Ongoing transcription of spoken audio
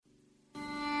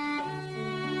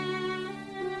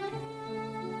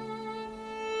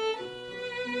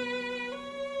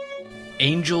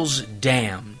Angels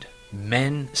Damned,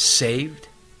 Men Saved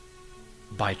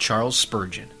by Charles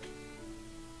Spurgeon.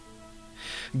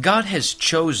 God has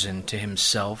chosen to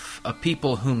himself a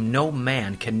people whom no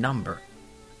man can number,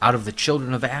 out of the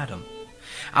children of Adam,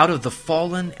 out of the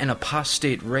fallen and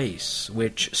apostate race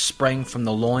which sprang from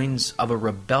the loins of a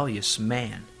rebellious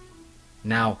man.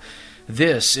 Now,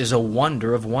 this is a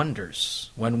wonder of wonders,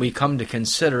 when we come to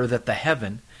consider that the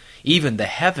heaven, even the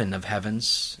heaven of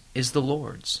heavens, is the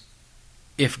Lord's.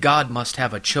 If God must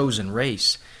have a chosen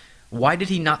race, why did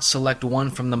he not select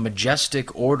one from the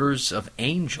majestic orders of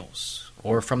angels,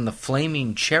 or from the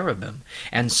flaming cherubim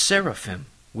and seraphim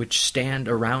which stand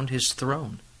around his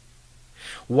throne?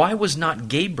 Why was not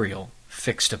Gabriel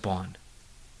fixed upon?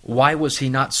 Why was he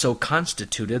not so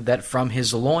constituted that from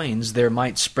his loins there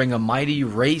might spring a mighty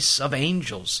race of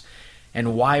angels?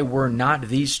 And why were not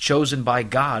these chosen by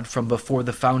God from before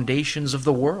the foundations of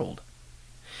the world?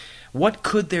 What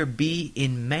could there be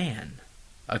in man,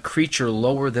 a creature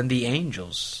lower than the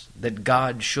angels, that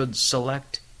God should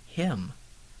select him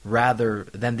rather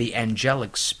than the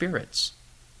angelic spirits?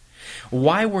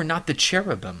 Why were not the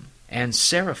cherubim and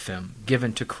seraphim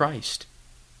given to Christ?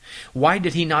 Why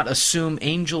did he not assume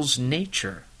angels'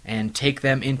 nature and take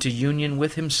them into union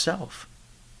with himself?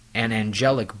 An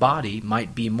angelic body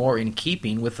might be more in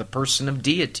keeping with the person of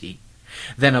deity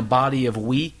than a body of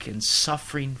weak and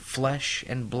suffering flesh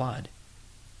and blood.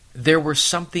 There were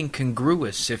something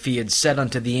congruous if he had said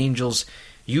unto the angels,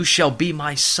 "You shall be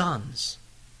my sons."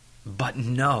 But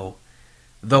no,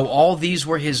 though all these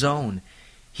were his own,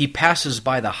 he passes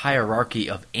by the hierarchy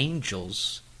of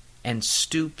angels and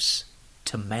stoops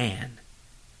to man.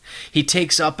 He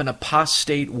takes up an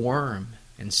apostate worm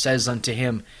and says unto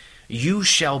him, "You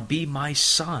shall be my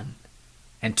son."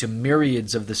 And to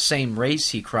myriads of the same race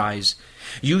he cries,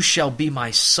 "You shall be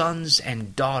my sons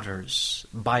and daughters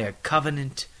by a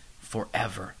covenant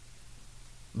forever."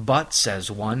 But,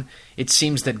 says one, it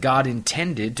seems that God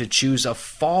intended to choose a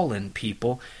fallen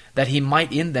people that he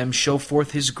might in them show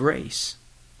forth his grace.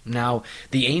 Now,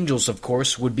 the angels, of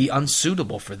course, would be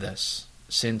unsuitable for this,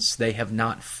 since they have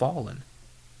not fallen.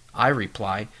 I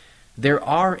reply, there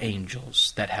are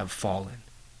angels that have fallen.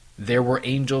 There were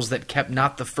angels that kept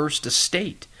not the first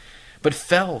estate, but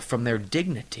fell from their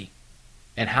dignity.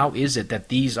 And how is it that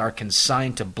these are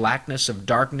consigned to blackness of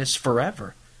darkness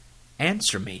forever?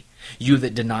 Answer me, you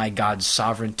that deny God's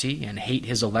sovereignty and hate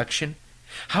his election.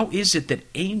 How is it that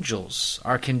angels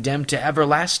are condemned to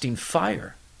everlasting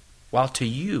fire, while to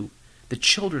you, the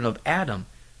children of Adam,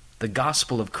 the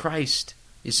gospel of Christ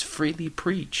is freely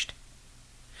preached?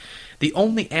 The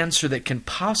only answer that can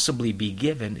possibly be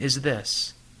given is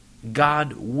this: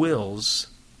 God wills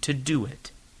to do it.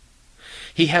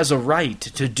 He has a right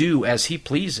to do as he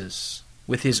pleases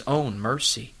with his own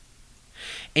mercy.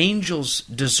 Angels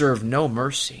deserve no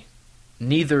mercy,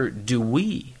 neither do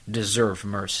we deserve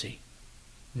mercy.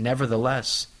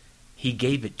 Nevertheless, he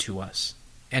gave it to us,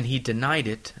 and he denied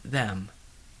it them.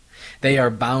 They are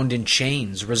bound in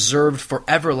chains, reserved for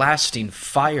everlasting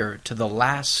fire to the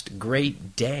last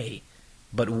great day,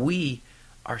 but we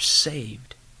are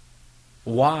saved.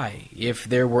 Why, if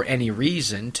there were any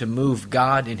reason to move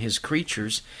God in his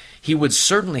creatures, he would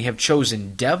certainly have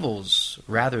chosen devils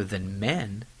rather than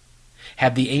men.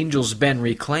 Had the angels been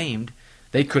reclaimed,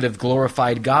 they could have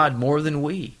glorified God more than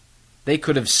we. They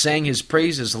could have sang his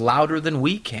praises louder than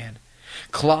we can,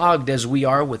 clogged as we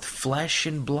are with flesh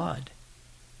and blood.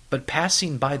 But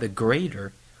passing by the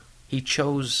greater, he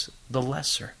chose the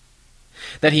lesser,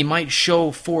 that he might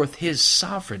show forth his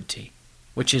sovereignty,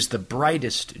 which is the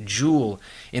brightest jewel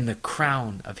in the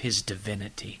crown of his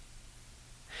divinity.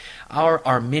 Our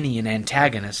Arminian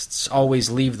antagonists always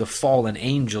leave the fallen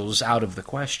angels out of the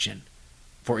question,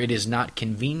 for it is not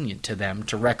convenient to them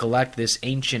to recollect this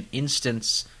ancient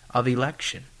instance of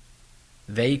election.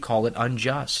 They call it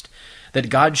unjust that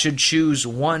God should choose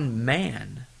one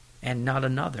man and not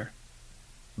another.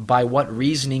 By what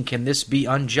reasoning can this be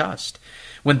unjust,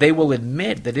 when they will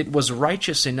admit that it was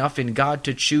righteous enough in God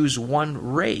to choose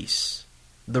one race,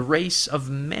 the race of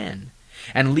men,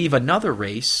 and leave another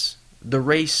race, the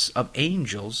race of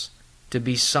angels, to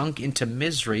be sunk into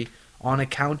misery on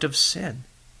account of sin?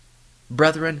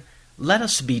 Brethren, let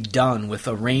us be done with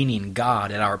arraigning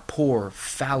God at our poor,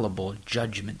 fallible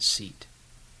judgment seat.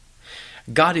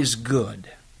 God is good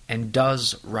and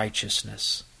does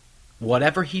righteousness.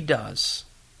 Whatever he does,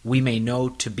 we may know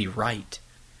to be right,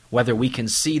 whether we can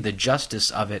see the justice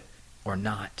of it or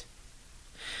not.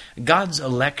 God's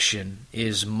election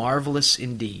is marvelous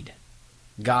indeed.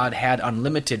 God had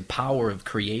unlimited power of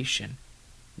creation.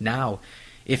 Now,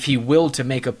 if he willed to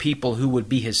make a people who would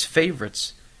be his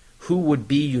favorites, who would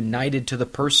be united to the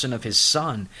person of his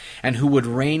Son, and who would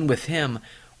reign with him,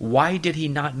 why did he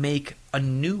not make a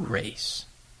new race?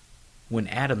 When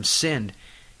Adam sinned,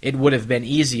 it would have been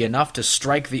easy enough to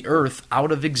strike the earth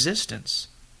out of existence.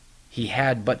 He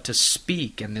had but to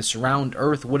speak, and this round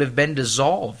earth would have been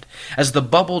dissolved, as the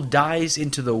bubble dies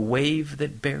into the wave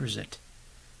that bears it.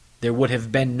 There would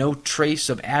have been no trace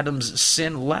of Adam's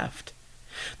sin left.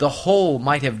 The whole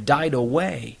might have died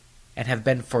away and have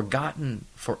been forgotten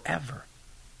forever.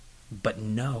 But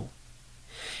no.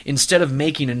 Instead of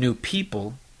making a new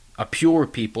people, a pure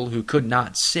people who could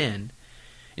not sin,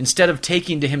 instead of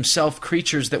taking to himself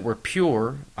creatures that were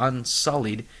pure,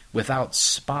 unsullied, without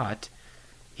spot,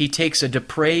 he takes a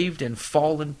depraved and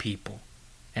fallen people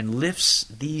and lifts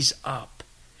these up,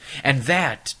 and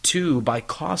that, too, by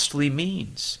costly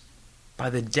means, by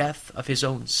the death of his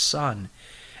own Son,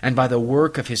 and by the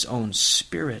work of his own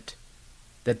Spirit,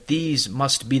 that these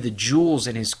must be the jewels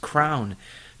in his crown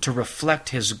to reflect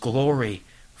his glory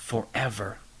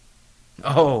forever.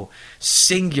 Oh,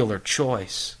 singular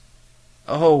choice!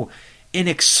 Oh,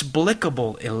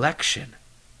 inexplicable election!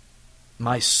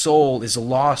 My soul is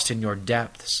lost in your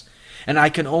depths, and I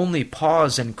can only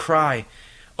pause and cry,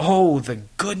 oh, the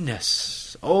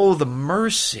goodness, oh, the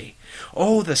mercy,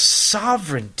 oh, the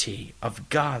sovereignty of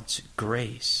God's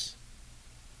grace.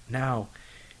 Now,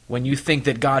 when you think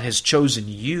that God has chosen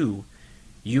you,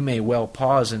 you may well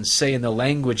pause and say in the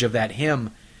language of that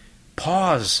hymn,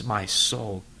 pause, my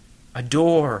soul,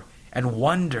 adore and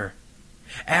wonder.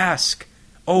 Ask,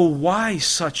 oh, why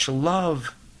such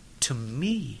love to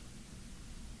me?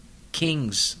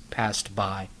 Kings passed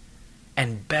by,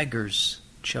 and beggars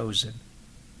chosen.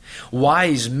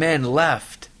 Wise men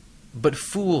left, but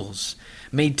fools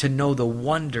made to know the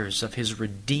wonders of his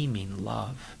redeeming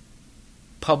love.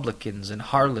 Publicans and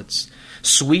harlots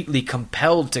sweetly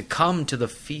compelled to come to the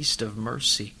feast of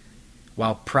mercy,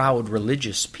 while proud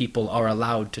religious people are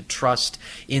allowed to trust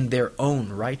in their own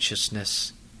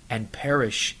righteousness and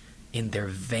perish in their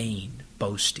vain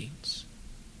boastings.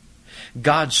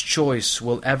 God's choice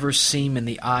will ever seem in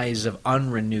the eyes of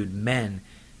unrenewed men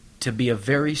to be a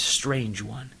very strange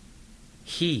one.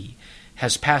 He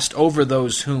has passed over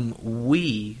those whom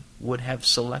we would have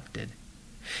selected,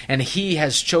 and he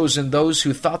has chosen those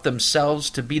who thought themselves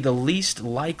to be the least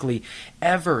likely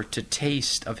ever to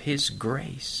taste of his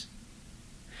grace.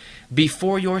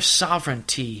 Before your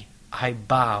sovereignty I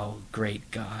bow, great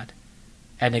God,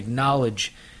 and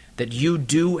acknowledge that you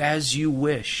do as you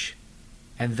wish,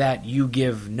 and that you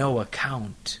give no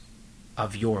account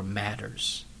of your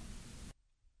matters.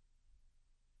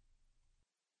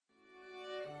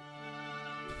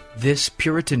 This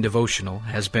Puritan devotional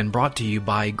has been brought to you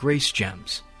by Grace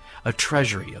Gems, a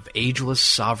treasury of ageless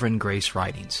sovereign grace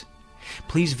writings.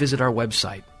 Please visit our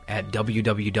website at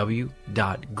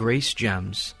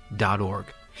www.gracegems.org,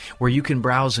 where you can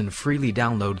browse and freely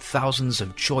download thousands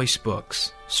of choice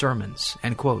books, sermons,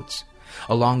 and quotes,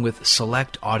 along with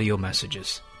select audio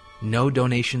messages. No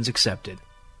donations accepted.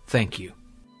 Thank you.